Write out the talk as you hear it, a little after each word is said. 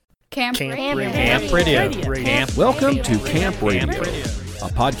Camp Radio. Camp Radio. Welcome to Camp Radio, a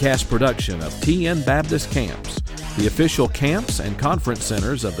podcast production of TN Baptist Camps, the official camps and conference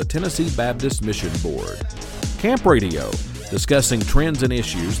centers of the Tennessee Baptist Mission Board. Camp Radio, discussing trends and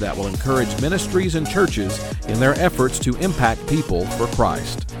issues that will encourage ministries and churches in their efforts to impact people for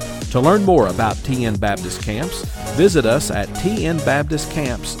Christ. To learn more about TN Baptist Camps, visit us at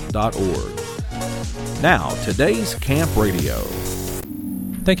tnbaptistcamps.org. Now, today's Camp Radio.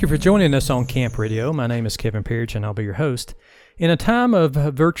 Thank you for joining us on Camp Radio. My name is Kevin Pearage, and I'll be your host. In a time of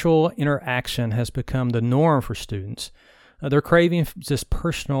virtual interaction has become the norm for students. They're craving this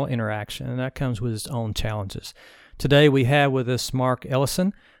personal interaction, and that comes with its own challenges. Today we have with us Mark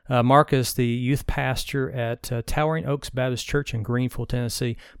Ellison. Mark is the youth pastor at Towering Oaks Baptist Church in Greenville,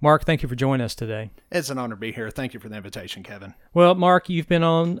 Tennessee. Mark, thank you for joining us today. It's an honor to be here. Thank you for the invitation, Kevin. Well, Mark, you've been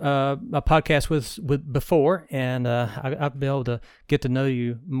on a podcast with before, and I've been able to get to know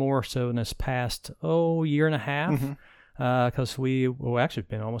you more so in this past year and a half. Mm-hmm. Because actually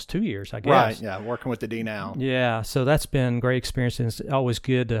been almost 2 years, I guess. Right, yeah, working with the D now. Yeah, so that's been great experience, and it's always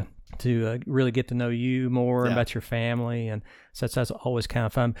good to really get to know you more about your family, and so that's always kind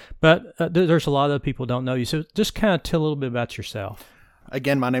of fun. But there's a lot of people who don't know you, so just kind of tell a little bit about yourself.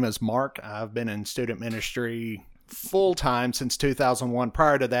 Again, my name is Mark. I've been in student ministry full-time since 2001.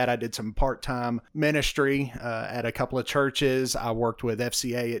 Prior to that, I did some part-time ministry at a couple of churches. I worked with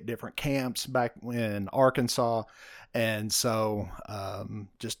FCA at different camps back in Arkansas. And so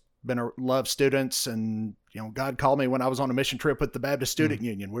just love students, and God called me when I was on a mission trip with the Baptist Student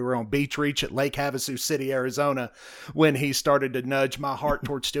Union. We were on Beach Reach at Lake Havasu City, Arizona, when he started to nudge my heart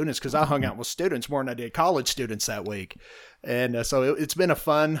towards students, because I hung out with students more than I did college students that week. And so it's been a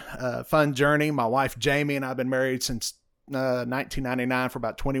fun journey. My wife, Jamie, and I have been married since 1999 for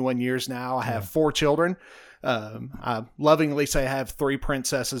about 21 years now. I have 4 children. I lovingly say I have 3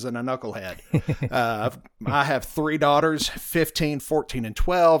 princesses and a knucklehead. I have 3 daughters, 15, 14, and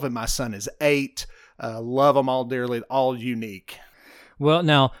 12, and my son is 8. Love them all dearly, all unique. Well,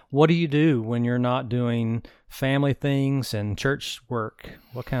 now, what do you do when you're not doing family things and church work?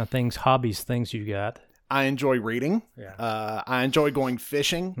 What kind of things, hobbies, things you got? I enjoy reading. Yeah. I enjoy going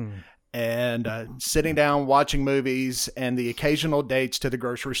fishing. And sitting down, watching movies, and the occasional dates to the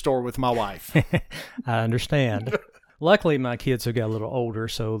grocery store with my wife. I understand. Luckily, my kids have got a little older,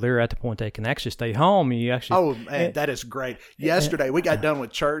 so they're at the point they can actually stay home. Oh, man, that is great. Yesterday, we got done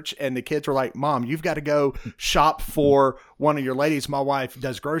with church, and the kids were like, Mom, you've got to go shop for one of your ladies. My wife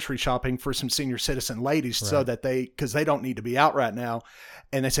does grocery shopping for some senior citizen ladies, right, so that because they don't need to be out right now.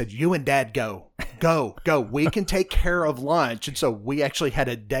 And they said, you and Dad go. We can take care of lunch. And so we actually had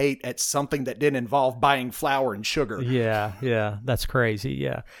a date at something that didn't involve buying flour and sugar. Yeah. That's crazy.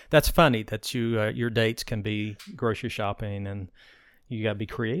 Yeah. That's funny that your dates can be grocery shopping, and you got to be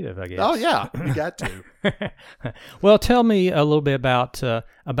creative, I guess. Oh, yeah. You got to. Well, tell me a little bit about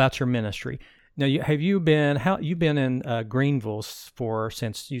your ministry. Now, you've been in Greenville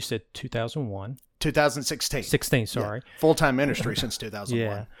since you said 2001. 2016. 16, sorry. Yeah. Full-time ministry since 2001.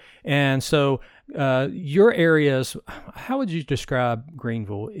 Yeah. And so your areas, how would you describe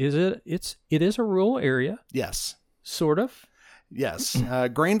Greenville? It is a rural area? Yes. Sort of? Yes.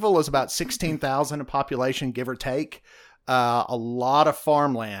 Greenville is about 16,000 in population, give or take. A lot of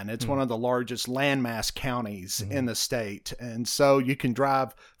farmland. It's one of the largest landmass counties in the state. And so you can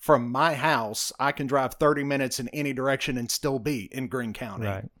drive from my house, I can drive 30 minutes in any direction and still be in Greene County.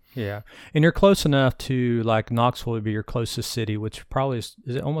 Right. Yeah. And you're close enough to, like, Knoxville would be your closest city, which probably is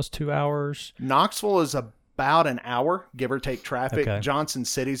it almost 2 hours? Knoxville is about an hour, give or take traffic. Okay. Johnson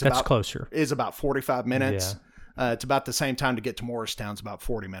City is about 45 minutes. Yeah. It's about the same time to get to Morristown. It's about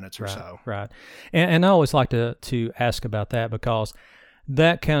 40 minutes or so. Right. And I always like to ask about that, because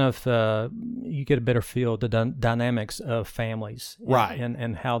that kind of, you get a better feel of the dynamics of families, right,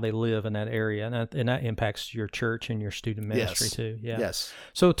 and how they live in that area, and that impacts your church and your student ministry too. Yeah. Yes.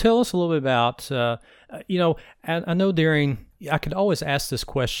 So tell us a little bit about, I know I could always ask this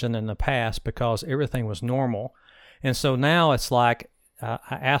question in the past because everything was normal, and so now it's like I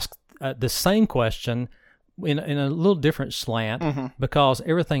ask the same question in a little different slant, because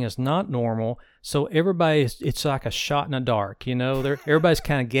everything is not normal. So it's like a shot in the dark, everybody's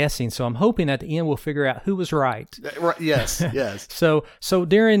kind of guessing. So I'm hoping at the end we'll figure out who was right. Yes. So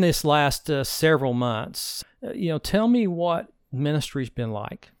during this last several months, tell me what ministry's been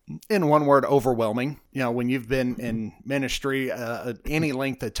like. In one word, overwhelming. When you've been in ministry any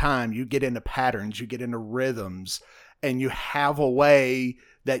length of time, you get into patterns, you get into rhythms, and you have a way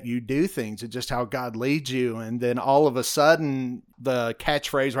that you do things. It's just how God leads you. And then all of a sudden, the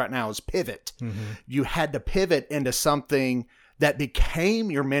catchphrase right now is pivot. You had to pivot into something that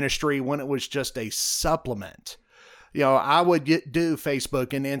became your ministry when it was just a supplement. I would do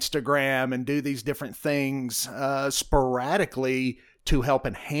Facebook and Instagram and do these different things sporadically to help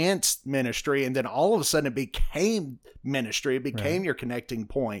enhance ministry. And then all of a sudden it became ministry. It became your connecting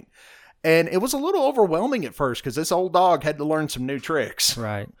point. And it was a little overwhelming at first because this old dog had to learn some new tricks.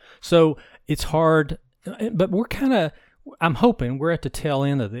 Right. So it's hard, but I'm hoping we're at the tail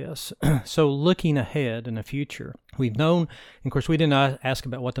end of this. So looking ahead in the future, we've known, of course, we did not ask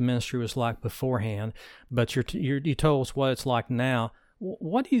about what the ministry was like beforehand, but you told us what it's like now.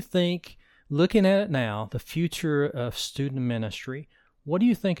 What do you think, looking at it now, the future of student ministry, what do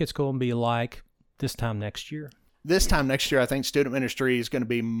you think it's going to be like this time next year? This time next year, I think student ministry is going to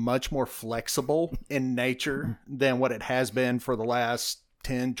be much more flexible in nature than what it has been for the last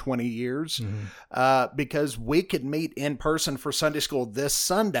 10, 20 years, because we could meet in person for Sunday school this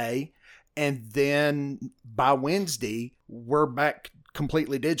Sunday, and then by Wednesday, we're back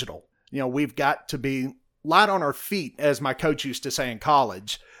completely digital. We've got to be light on our feet, as my coach used to say in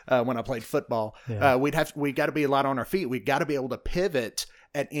college when I played football. Yeah. We got to be light on our feet. We got to be able to pivot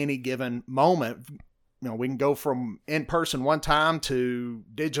at any given moment. We can go from in person one time to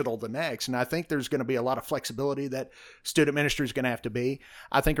digital the next. And I think there's going to be a lot of flexibility that student ministry is going to have to be.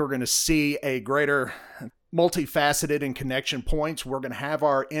 I think we're going to see a greater multifaceted and connection points. We're going to have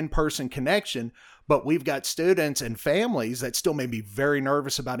our in-person connection, but we've got students and families that still may be very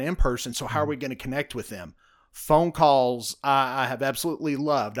nervous about in-person. So how are we going to connect with them? Phone calls, I have absolutely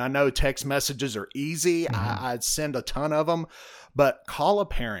loved. I know text messages are easy. I send a ton of them, but call a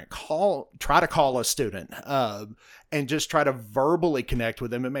parent, try to call a student, and just try to verbally connect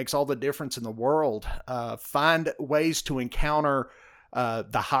with them. It makes all the difference in the world. Find ways to encounter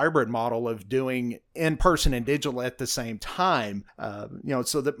the hybrid model of doing in-person and digital at the same time.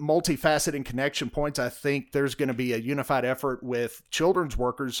 So the multifaceted connection points, I think there's going to be a unified effort with children's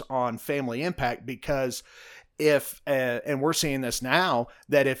workers on family impact, because and we're seeing this now,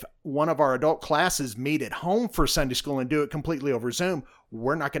 that if one of our adult classes meet at home for Sunday school and do it completely over Zoom,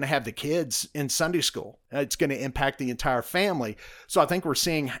 we're not going to have the kids in Sunday school. It's going to impact the entire family. So I think we're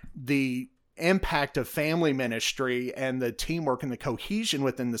seeing the impact of family ministry and the teamwork and the cohesion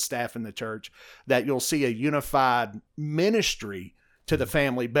within the staff in the church, that you'll see a unified ministry to the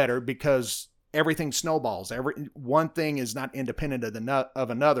family better, because everything snowballs. One thing is not independent of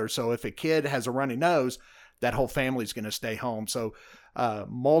another. So if a kid has a runny nose, that whole family's going to stay home. So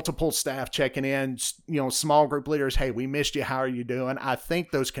multiple staff checking in, small group leaders, hey, we missed you. How are you doing? I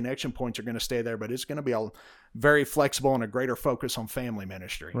think those connection points are going to stay there, but it's going to be very flexible and a greater focus on family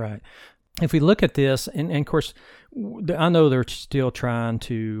ministry. Right. If we look at this, and of course, I know they're still trying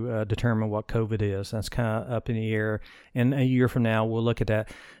to determine what COVID is. That's kind of up in the air. And a year from now, we'll look at that.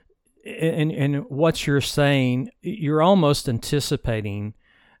 And what you're saying, you're almost anticipating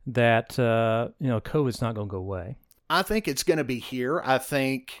that COVID's not going to go away. I think it's going to be here. I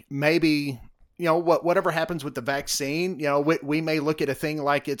think maybe whatever happens with the vaccine, we may look at a thing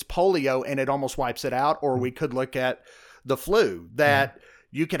like it's polio and it almost wipes it out, or we could look at the flu that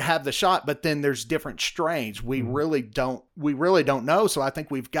you could have the shot, but then there's different strains. We really don't know. So I think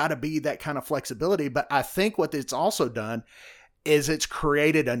we've got to be that kind of flexibility. But I think what it's also done is it's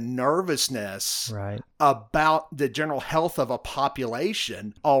created a nervousness about the general health of a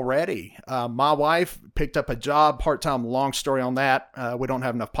population already. My wife picked up a job part-time, long story on that. We don't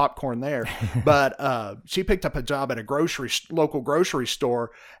have enough popcorn there, but she picked up a job at a local grocery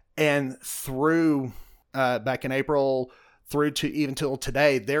store, and through back in April through to even till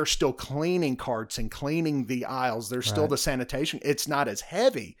today, they're still cleaning carts and cleaning the aisles. There's still the sanitation. It's not as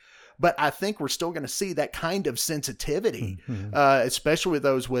heavy. But I think we're still going to see that kind of sensitivity, especially with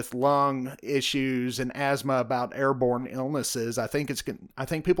those with lung issues and asthma, about airborne illnesses. I think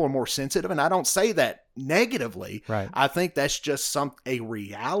people are more sensitive, and I don't say that negatively. Right. I think that's just a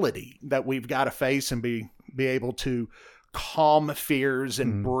reality that we've got to face and be able to calm fears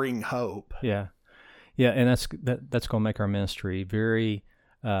and bring hope. Yeah, and that's going to make our ministry very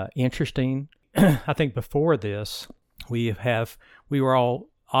interesting. I think before this, we were all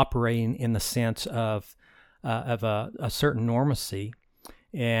operating in the sense of a certain normacy,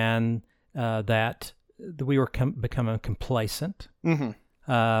 and that we were becoming complacent.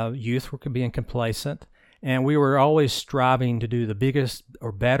 Youth were being complacent, and we were always striving to do the biggest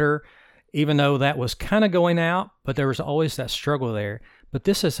or better, even though that was kind of going out, but there was always that struggle there. But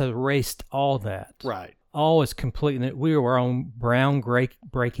this has erased all that. Right. All is completely, we are on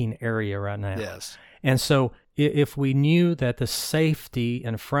groundbreaking area right now. Yes. And so if we knew that the safety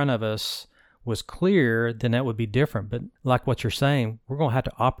in front of us was clear, then that would be different. But like what you're saying, we're going to have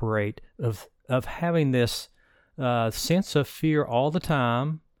to operate of having this sense of fear all the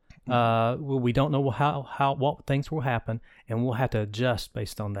time. We don't know what things will happen, and we'll have to adjust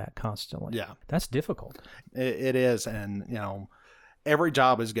based on that constantly. Yeah. That's difficult. It is. And, every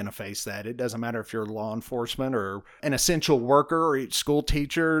job is going to face that. It doesn't matter if you're law enforcement or an essential worker or a school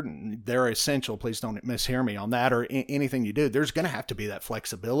teacher. They're essential. Please don't mishear me on that, or anything you do. There's going to have to be that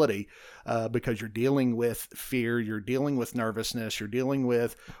flexibility because you're dealing with fear. You're dealing with nervousness. You're dealing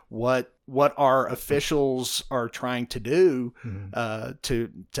with what our officials are trying to do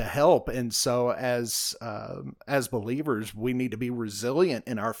to help. And so as believers, we need to be resilient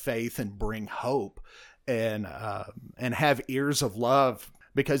in our faith and bring hope. And have ears of love,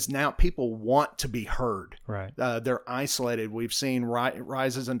 because now people want to be heard. Right. They're isolated. We've seen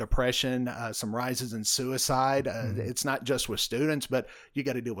rises in depression, some rises in suicide. It's not just with students, but you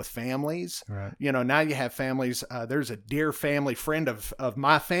got to deal with families. Right. Now you have families. There's a dear family friend of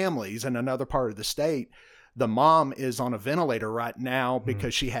my family's in another part of the state. The mom is on a ventilator right now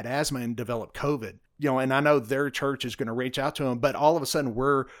because she had asthma and developed COVID. And I know their church is going to reach out to them, but all of a sudden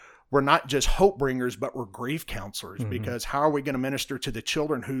we're not just hope bringers, but we're grief counselors, because how are we going to minister to the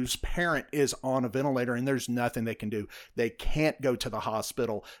children whose parent is on a ventilator and there's nothing they can do? They can't go to the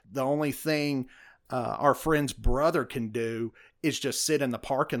hospital. The only thing our friend's brother can do is just sit in the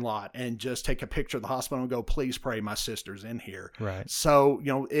parking lot and just take a picture of the hospital and go, please pray, my sister's in here. Right. So,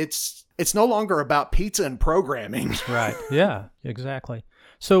 it's no longer about pizza and programming. Right. Yeah, exactly.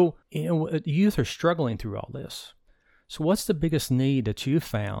 So, youth are struggling through all this. So what's the biggest need that you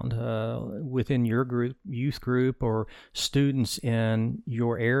found within your group, youth group, or students in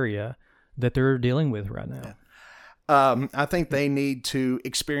your area that they're dealing with right now? Yeah. I think they need to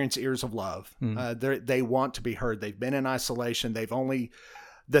experience ears of love. They want to be heard. They've been in isolation.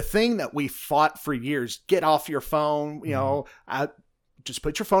 The thing that we fought for years, get off your phone, just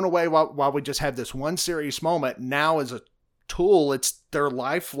put your phone away while we just have this one serious moment. Now as a tool, it's their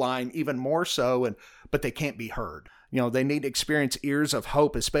lifeline even more so, but they can't be heard. They need to experience ears of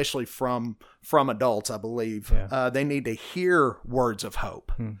hope, especially from adults, I believe. Yeah. They need to hear words of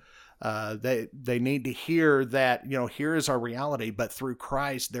hope. They need to hear that, here is our reality, but through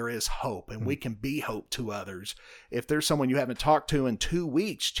Christ, there is hope, and we can be hope to others. If there's someone you haven't talked to in 2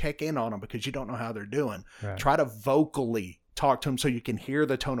 weeks, check in on them because you don't know how they're doing. Right. Try to vocally talk to them so you can hear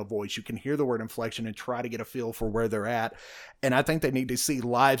the tone of voice, you can hear the word inflection, and try to get a feel for where they're at. And I think they need to see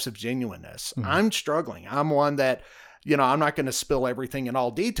lives of genuineness. I'm struggling. I'm one that, I'm not going to spill everything in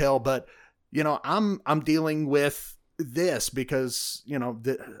all detail, but, I'm dealing with this because,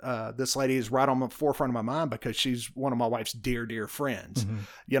 this lady is right on the forefront of my mind because she's one of my wife's dear, dear friends,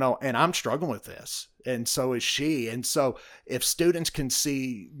 and I'm struggling with this. And so is she. And so if students can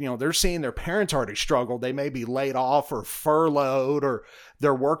see, they're seeing their parents already struggle, they may be laid off or furloughed, or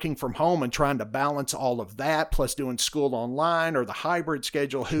they're working from home and trying to balance all of that, plus doing school online or the hybrid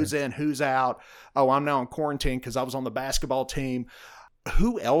schedule, who's in, who's out. Oh, I'm now in quarantine because I was on the basketball team.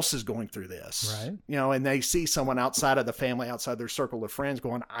 Who else is going through this? Right. And they see someone outside of the family, outside their circle of friends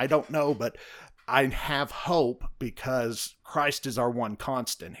going, I don't know, but I have hope because Christ is our one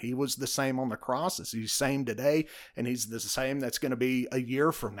constant. He was the same on the cross as he's the same today, and he's the same that's going to be a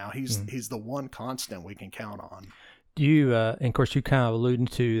year from now. He's the one constant we can count on. You, and of course, you kind of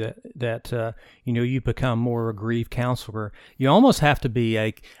alluded to that you become more a grief counselor. You almost have to be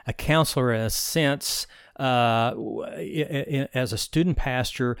a counselor in a sense, as a student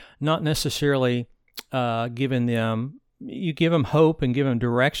pastor, not necessarily giving them. You give them hope and give them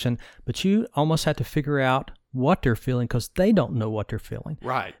direction, but you almost have to figure out what they're feeling because they don't know what they're feeling.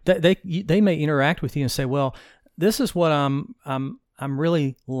 Right. They may interact with you and say, "Well, this is what I'm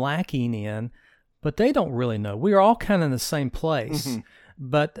really lacking in," but they don't really know. We are all kind of in the same place.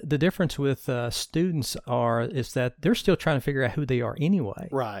 But the difference with students is that they're still trying to figure out who they are anyway.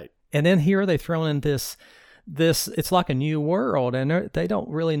 Right. And then here they throw in this it's like a new world, and they don't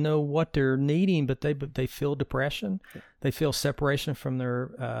really know what they're needing, but they feel depression, they feel separation from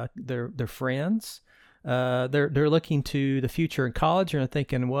their friends. They're looking to the future in college and are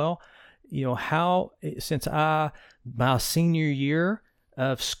thinking, well, how since my senior year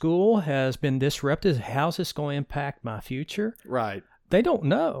of school has been disrupted, how's this going to impact my future? Right. They don't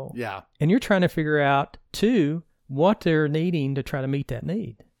know. Yeah. And you're trying to figure out too what they're needing to try to meet that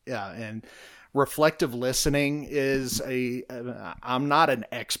need. Yeah, and reflective listening is I'm not an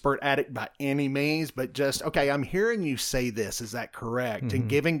expert at it by any means, but just, okay, I'm hearing you say this. Is that correct? And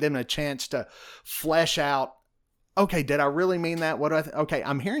giving them a chance to flesh out, okay, did I really mean that? What do I okay,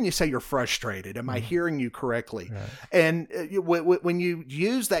 I'm hearing you say you're frustrated. Am I hearing you correctly? Right. And when you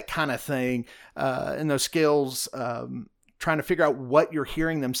use that kind of thing and those skills, trying to figure out what you're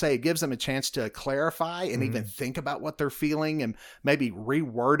hearing them say. It gives them a chance to clarify and even think about what they're feeling and maybe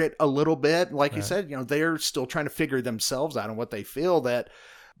reword it a little bit. Like you said, they're still trying to figure themselves out on what they feel that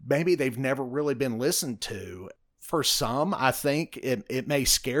maybe they've never really been listened to. For some, I think it may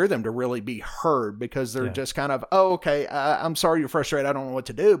scare them to really be heard because they're just kind of, oh, okay, I'm sorry you're frustrated. I don't know what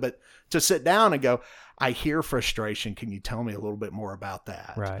to do. But to sit down and go, I hear frustration. Can you tell me a little bit more about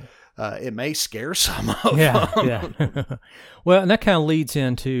that? Right. It may scare some of them. Yeah. Well, and that kind of leads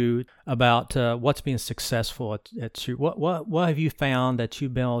into about what's been successful at your, what have you found that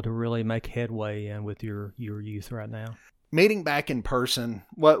you've been able to really make headway in with your youth right now? Meeting back in person,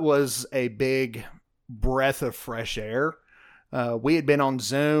 what was a big breath of fresh air. We had been on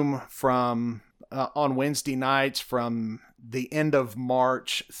Zoom from on Wednesday nights from the end of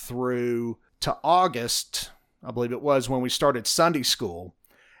March through to August, I believe it was, when we started Sunday school.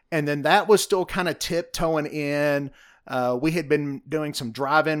 And then that was still kind of tiptoeing in. We had been doing some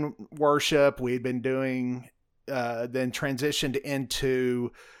drive-in worship. We had been doing, then transitioned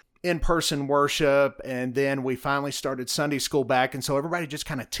into in-person worship, and then we finally started Sunday school back, and so everybody just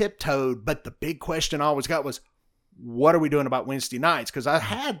kind of tiptoed, but the big question I always got was, what are we doing about Wednesday nights? Because I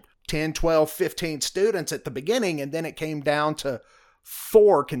had 10, 12, 15 students at the beginning, and then it came down to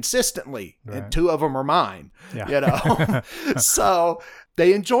 4 consistently, and 2 of them are mine, So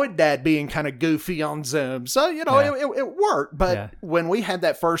they enjoyed Dad being kind of goofy on Zoom. So, it worked. But when we had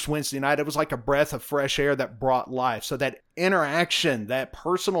that first Wednesday night, it was like a breath of fresh air that brought life. So that interaction, that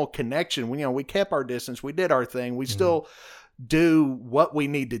personal connection, we kept our distance. We did our thing. We still do what we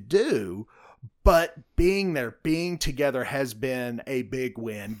need to do. But being there, being together has been a big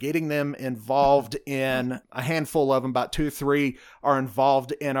win. Getting them involved in a handful of them, about 2 or 3 are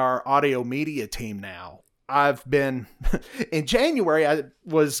involved in our audio media team now. I've been, in January, I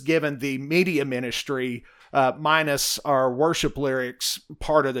was given the media ministry minus our worship lyrics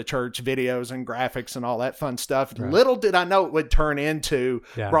part of the church, videos and graphics and all that fun stuff. Right. Little did I know it would turn into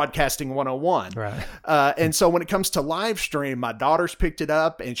Broadcasting 101. Right. And so when it comes to live stream, my daughter's picked it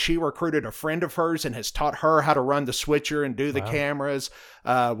up, and she recruited a friend of hers and has taught her how to run the switcher and do the cameras.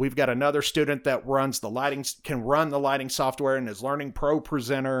 We've got another student that can run the lighting software and is learning Pro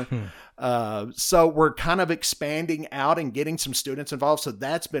Presenter. So we're kind of expanding out and getting some students involved. So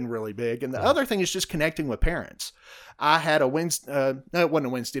that's been really big. And the other thing is just connecting with parents. I had a Wednesday, no, it wasn't a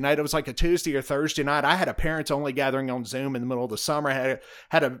Wednesday night. It was like a Tuesday or Thursday night. I had a parents only gathering on Zoom in the middle of the summer. I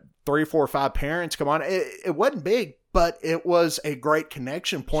had 3, 4, 5 parents come on. It wasn't big, but it was a great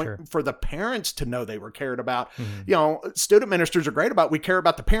connection point for the parents to know they were cared about. Student ministers are great about, we care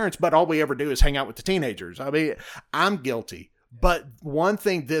about the parents, but all we ever do is hang out with the teenagers. I mean, I'm guilty. But one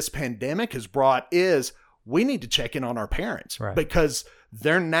thing this pandemic has brought is we need to check in on our parents because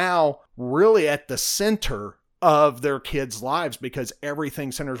they're now really at the center of their kids' lives because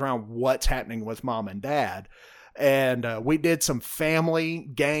everything centers around what's happening with mom and dad. And we did some family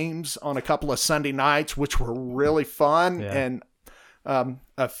games on a couple of Sunday nights, which were really fun. And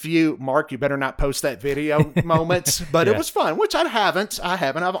a few, Mark, you better not post that video moments, but it was fun, which I haven't.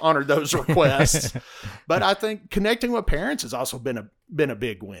 I've honored those requests. But I think connecting with parents has also been a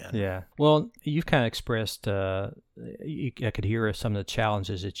big win. Yeah. Well, you've kind of expressed, I could hear some of the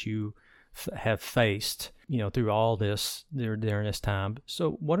challenges that you have faced, through all this during this time.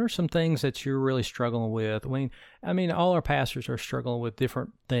 So what are some things that you're really struggling with? I mean, all our pastors are struggling with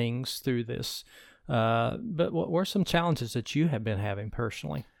different things through this. But what were some challenges that you have been having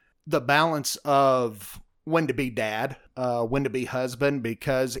personally? The balance of when to be dad, when to be husband,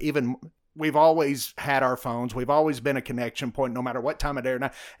 because even we've always had our phones. We've always been a connection point, no matter what time of day or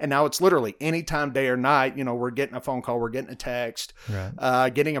night. And now it's literally any time, day or night, we're getting a phone call, we're getting a text,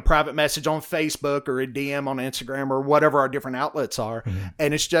 getting a private message on Facebook or a DM on Instagram or whatever our different outlets are. Mm-hmm.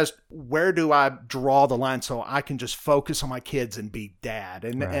 And it's just, where do I draw the line so I can just focus on my kids and be dad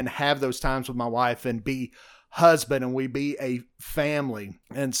and have those times with my wife and be husband, and we be a family.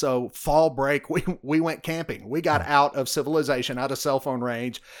 And so fall break, we went camping. We got out of civilization, out of cell phone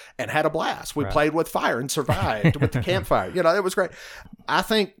range, and had a blast. We played with fire and survived with the campfire. It was great. I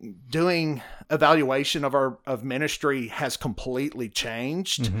think doing evaluation of ministry has completely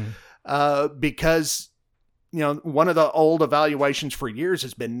changed because one of the old evaluations for years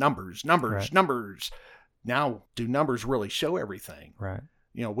has been numbers. Now, do numbers really show everything? Right.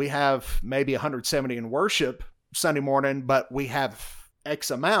 We have maybe 170 in worship Sunday morning, but we have X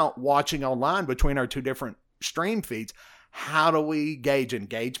amount watching online between our 2 different stream feeds. How do we gauge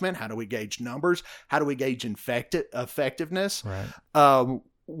engagement? How do we gauge numbers? How do we gauge effectiveness? Right.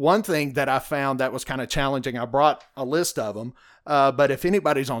 one thing that I found that was kind of challenging, I brought a list of them, but if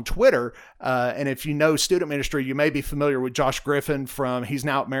anybody's on Twitter, and if you know student ministry, you may be familiar with Josh Griffin he's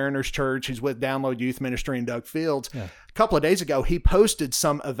now at Mariners Church. He's with Download Youth Ministry in Doug Fields. Yeah. A couple of days ago, he posted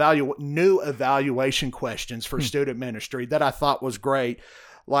some new evaluation questions for student ministry that I thought was great.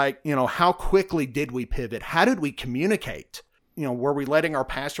 Like, how quickly did we pivot? How did we communicate? Were we letting our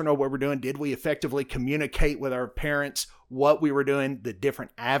pastor know what we're doing? Did we effectively communicate with our parents what we were doing, the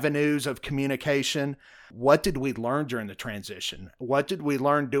different avenues of communication? What did we learn during the transition? What did we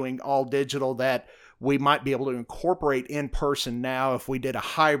learn doing all digital that we might be able to incorporate in person now if we did a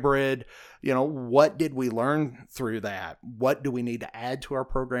hybrid? What did we learn through that? What do we need to add to our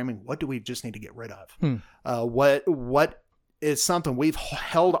programming? What do we just need to get rid of? What is something we've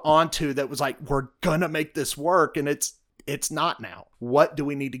held on to that was like, we're going to make this work, and it's not now. What do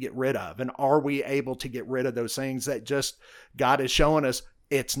we need to get rid of? And are we able to get rid of those things that just God is showing us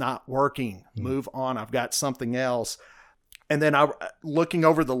it's not working? Move on. I've got something else. And then looking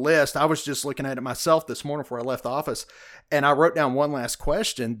over the list, I was just looking at it myself this morning before I left the office. And I wrote down one last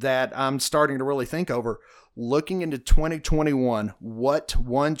question that I'm starting to really think over. Looking into 2021, what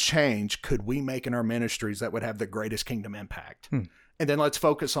one change could we make in our ministries that would have the greatest kingdom impact? And then let's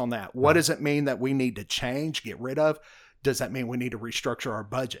focus on that. What does it mean that we need to change, get rid of? Does that mean we need to restructure our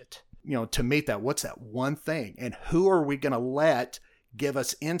budget, to meet that? What's that one thing? And who are we going to let give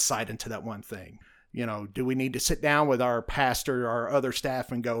us insight into that one thing? Do we need to sit down with our pastor, our other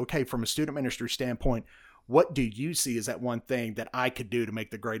staff, and go, okay, from a student ministry standpoint, what do you see as that one thing that I could do to make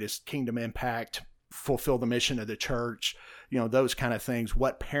the greatest kingdom impact, fulfill the mission of the church? Those kind of things.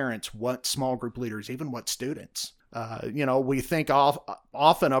 What parents, what small group leaders, even what students? We think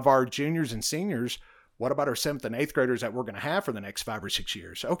often of our juniors and seniors. What about our 7th and 8th graders that we're going to have for the next 5 or 6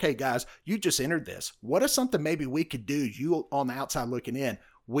 years? Okay, guys, you just entered this. What is something maybe we could do, you on the outside looking in,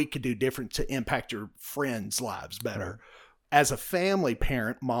 we could do different to impact your friends' lives better? Right. As a family,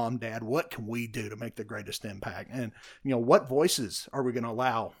 parent, mom, dad, what can we do to make the greatest impact? And, what voices are we going to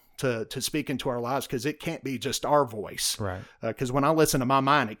allow to speak into our lives? Because it can't be just our voice. Right. Because when I listen to my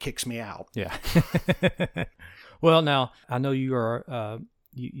mind, it kicks me out. Yeah. Well, now, I know you are...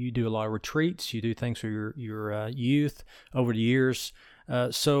 You do a lot of retreats. You do things for your youth over the years.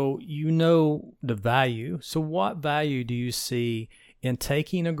 So the value. So what value do you see in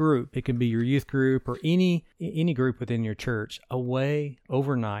taking a group, it can be your youth group or any group within your church, away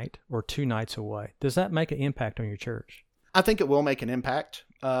overnight or 2 nights away? Does that make an impact on your church? I think it will make an impact.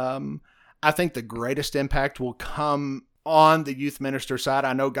 I think the greatest impact will come on the youth minister side.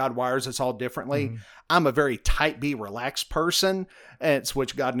 I know God wires us all differently. Mm-hmm. I'm a very type B relaxed person. It's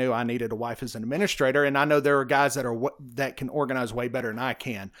which God knew I needed a wife as an administrator. And I know there are guys that can organize way better than I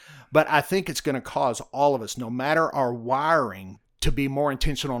can. But I think it's going to cause all of us, no matter our wiring, to be more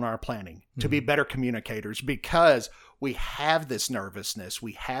intentional in our planning, to be better communicators, because we have this nervousness.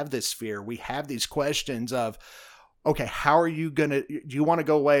 We have this fear. We have these questions of, okay, how are you going to, do you want to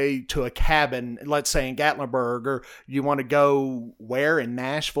go away to a cabin, let's say in Gatlinburg, or you want to go where in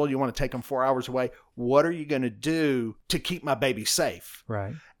Nashville? You want to take them 4 hours away. What are you going to do to keep my baby safe?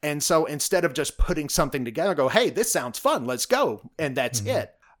 Right. And so instead of just putting something together, go, hey, this sounds fun, let's go. And that's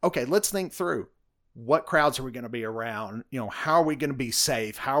it. Okay, let's think through. What crowds are we going to be around? How are we going to be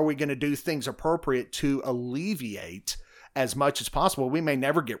safe? How are we going to do things appropriate to alleviate as much as possible? We may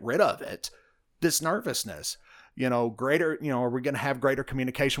never get rid of it, this nervousness. Are we going to have greater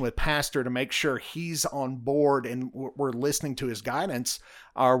communication with pastor to make sure he's on board and we're listening to his guidance?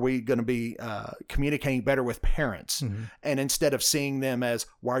 Are we going to be communicating better with parents? Mm-hmm. And instead of seeing them as,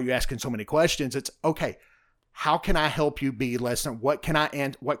 why are you asking so many questions? It's, okay, how can I help you be less? What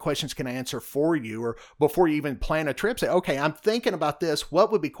questions can I answer for you? Or before you even plan a trip, say, okay, I'm thinking about this. What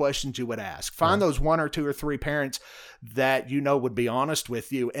would be questions you would ask? Find those 1 or 2 or 3 parents that would be honest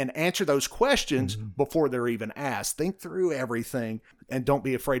with you and answer those questions before they're even asked. Think through everything and don't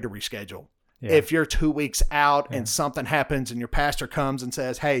be afraid to reschedule. Yeah. If you're 2 weeks out and something happens and your pastor comes and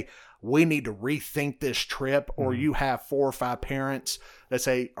says, hey, we need to rethink this trip, or you have 4 or 5 parents that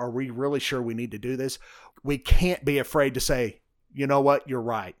say, are we really sure we need to do this? We can't be afraid to say, you know what, you're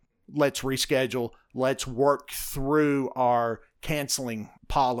right. Let's reschedule. Let's work through our canceling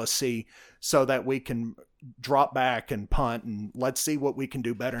policy so that we can drop back and punt, and let's see what we can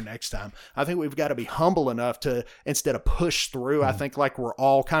do better next time. I think we've got to be humble enough to, instead of push through, I think like we're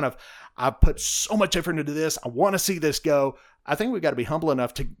all I put so much effort into this. I want to see this go. I think we've got to be humble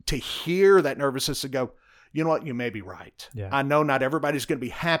enough to hear that nervousness and go, you know what, you may be right. Yeah. I know not everybody's going to be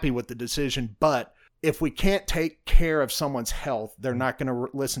happy with the decision, but if we can't take care of someone's health, they're not going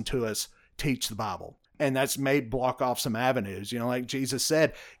to listen to us teach the Bible. And that's may block off some avenues. Like Jesus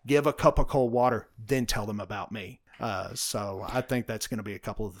said, give a cup of cold water, then tell them about me. So I think that's going to be a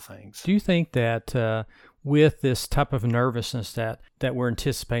couple of the things. Do you think that with this type of nervousness that we're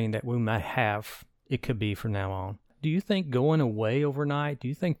anticipating that we might have, it could be from now on, do you think going away overnight, do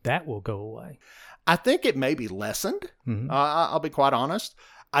you think that will go away? I think it may be lessened. Mm-hmm. I'll be quite honest.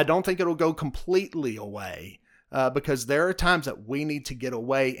 I don't think it'll go completely away because there are times that we need to get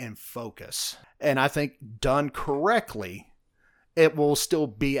away and focus. And I think done correctly, it will still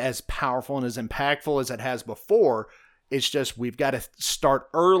be as powerful and as impactful as it has before. It's just we've got to start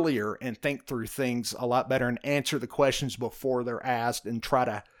earlier and think through things a lot better and answer the questions before they're asked and try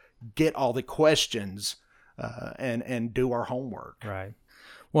to get all the questions and do our homework. Right.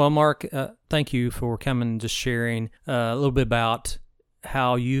 Well, Mark, thank you for coming and just sharing a little bit about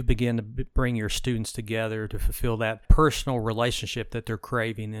how you begin to bring your students together to fulfill that personal relationship that they're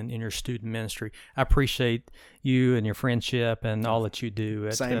craving in your student ministry. I appreciate you and your friendship and all that you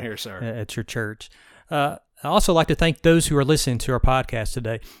do Same here, sir. At your church. I also like to thank those who are listening to our podcast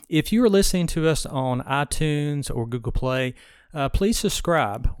today. If you are listening to us on iTunes or Google Play, please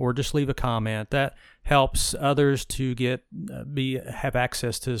subscribe or just leave a comment. That helps others to have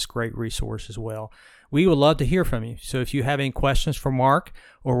access to this great resource as well. We would love to hear from you. So if you have any questions for Mark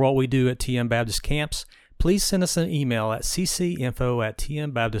or what we do at TN Baptist Camps, please send us an email at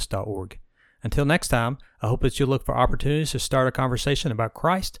ccinfo@tnbaptist.org. Until next time, I hope that you'll look for opportunities to start a conversation about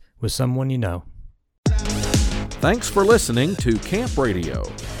Christ with someone you know. Thanks for listening to Camp Radio,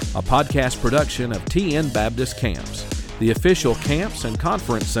 a podcast production of TN Baptist Camps, the official camps and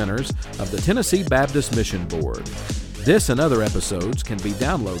conference centers of the Tennessee Baptist Mission Board. This and other episodes can be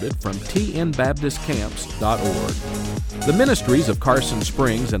downloaded from tnbaptistcamps.org. The ministries of Carson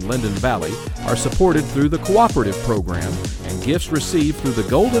Springs and Linden Valley are supported through the Cooperative Program and gifts received through the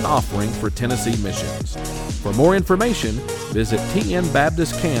Golden Offering for Tennessee Missions. For more information, visit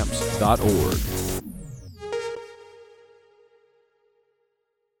tnbaptistcamps.org.